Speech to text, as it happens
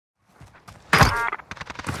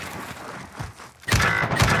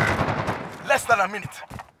Less than a minute.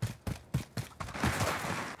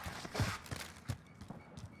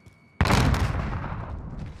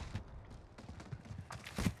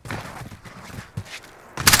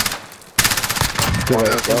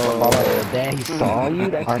 Damn, he saw you?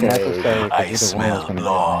 That's unnecessary. I smell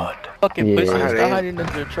blood. Fucking pussy, Yeah. stop hiding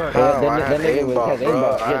under the truck. How? I That have nigga was aimbot,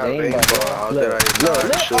 bro. I have aimbot. How did I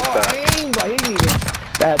not shoot that? Aimbot, he didn't even.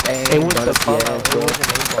 That's aimbot. It was the fuck out. It wasn't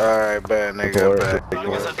aimbot. Alright, bad nigga, bad.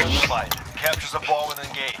 Targets identified. Capture the bomb and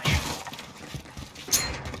engage.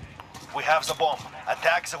 We have the bomb.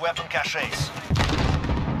 Attack the weapon caches.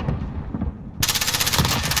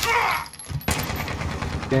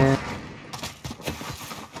 Yeah.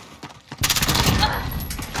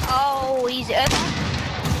 Oh, he's up.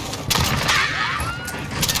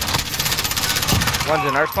 One's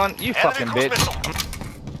in our spawn? You fucking bitch.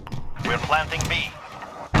 We're planting B.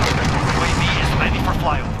 UAV is ready for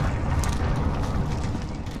flyover.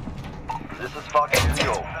 This is Falcon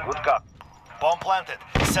 3-0. Good cop. Bomb planted.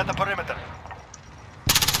 Set the perimeter.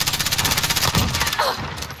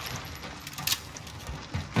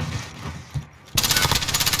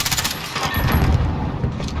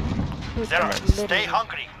 Zero, stay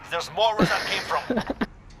hungry. There's more where that came from.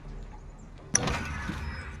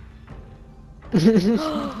 You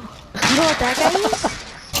know what that guy is?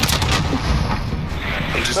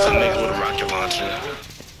 I'm just a nigga with a rocket launcher.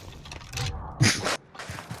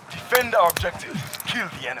 Defend our objective. Kill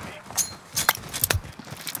the enemy.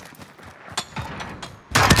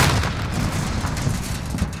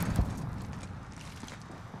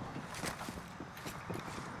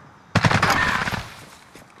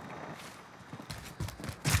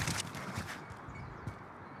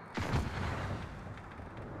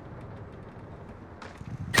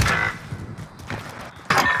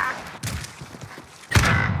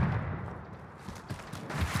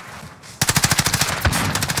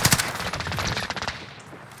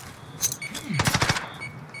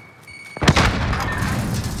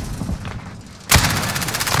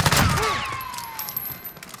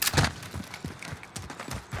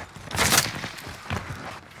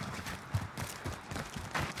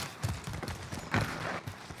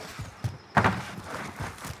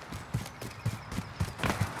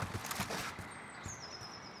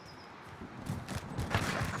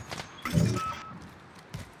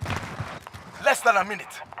 Less than a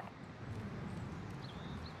minute.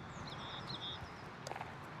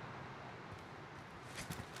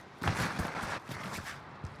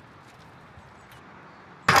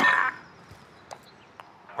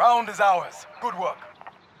 Round is ours. Good work.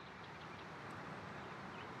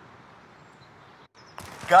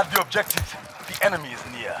 Guard the objective. The enemy is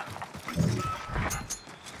near.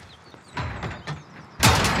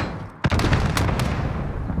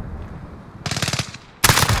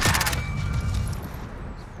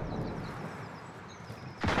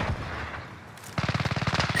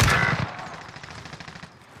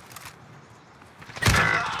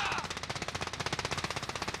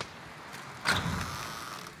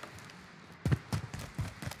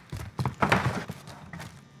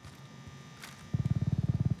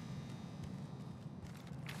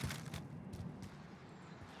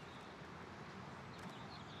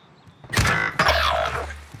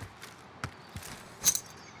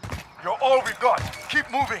 You're all we got. Keep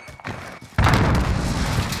moving.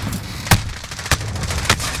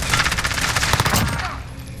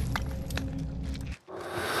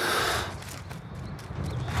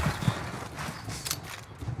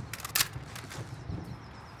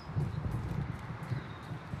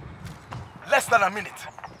 Less than a minute.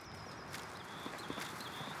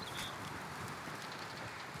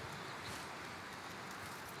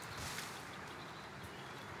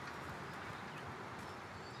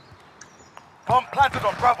 Bomb planted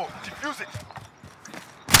on Bravo. Defuse it.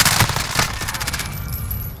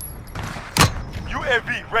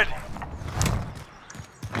 UAV ready.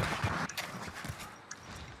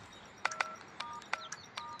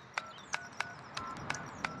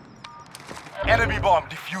 Enemy bomb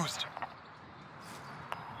defused.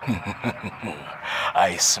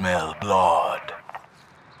 I smell blood.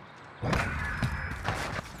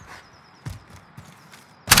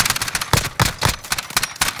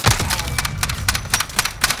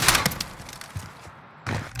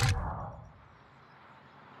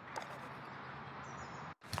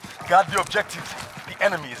 Guard the objective. The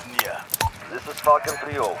enemy is near. This is Falcon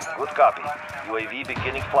 3-0. Good copy. UAV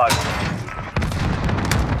beginning flight.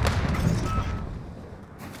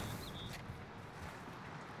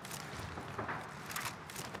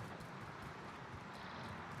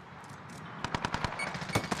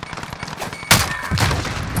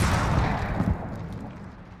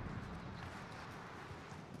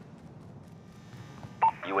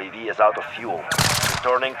 is out of fuel.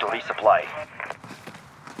 Returning to resupply.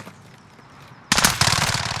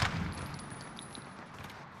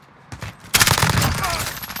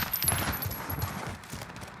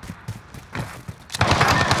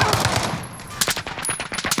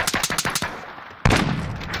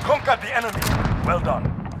 Conquered the enemy. Well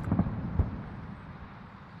done.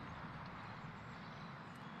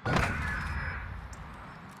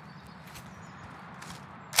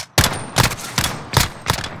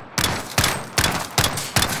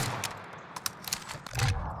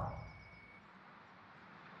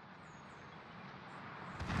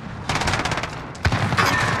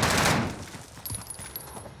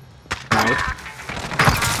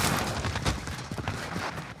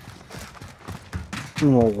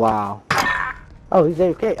 Oh wow. Oh, he's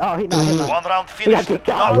AFK. Oh, he not. One round He got finished. kicked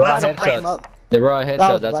out. Now Raw let's break. headshots. The raw That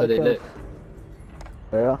headshot, was that's how they like lit.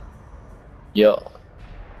 Yeah. Yo.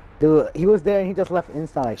 Dude, he was there and he just left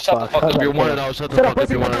inside. Shut the fuck I was up, you like, wanna yeah. know, shut the Shut fuck up,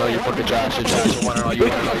 up, you wanna know, you pussy. fucking trash, you trash, you wanna know, you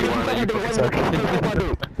wanna know, you wanna know, you fucking suck.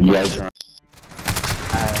 Yes.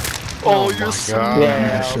 Oh, you're so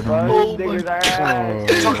Yeah, bro. Oh These my niggas are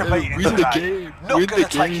alright. Talk about it Win the tonight. game. Not Win gonna the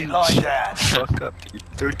take it game. like that. Fuck up, dude.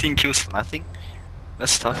 13 kills for nothing?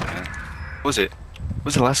 That's tough, man. What was it?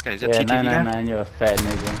 Who's the last guy? Is that Yeah, TTV guy? 999, you're a fat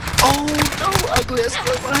nigga. Oh no, ugly as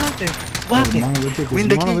fuck. What happened? What happened? Win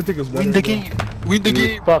the game. Win the game. Win the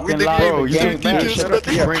game. Fucking Win the liar, game. bro. You Thirteen fat. kills Shut for up,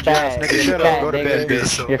 nothing. you're Bring fat. your ass, nigga. You're Shut fat, up. Go to nigga. bed, You're bitch.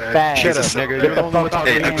 so You're bad. fat. Shut up, Jesus. nigga. Get You the don't know fuck what out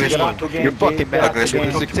I'm the talking game. about, Get bitch. out the game. You're fucking bitch. mad. Ugly as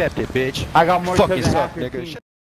Please fuck. accept it, bitch. I got more Fuck kills than yourself, half your nigga. team.